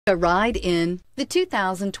A ride in the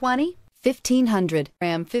 2020 1500.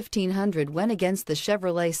 Ram 1500 went against the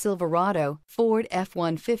Chevrolet Silverado, Ford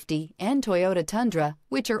F-150, and Toyota Tundra,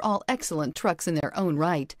 which are all excellent trucks in their own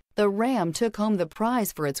right. The Ram took home the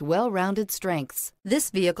prize for its well-rounded strengths. This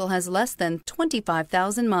vehicle has less than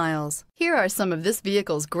 25,000 miles. Here are some of this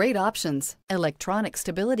vehicle's great options: electronic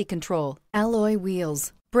stability control, alloy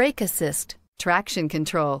wheels, brake assist, traction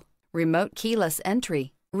control, remote keyless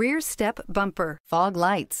entry, rear step bumper, fog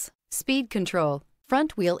lights, speed control,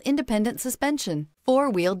 front wheel independent suspension,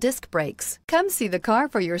 four-wheel disc brakes. Come see the car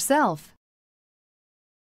for yourself.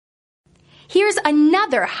 Here's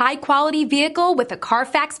another high-quality vehicle with a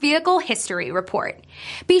Carfax Vehicle History Report.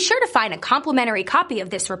 Be sure to find a complimentary copy of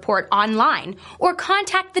this report online or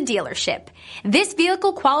contact the dealership. This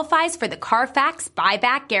vehicle qualifies for the Carfax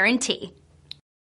Buyback Guarantee.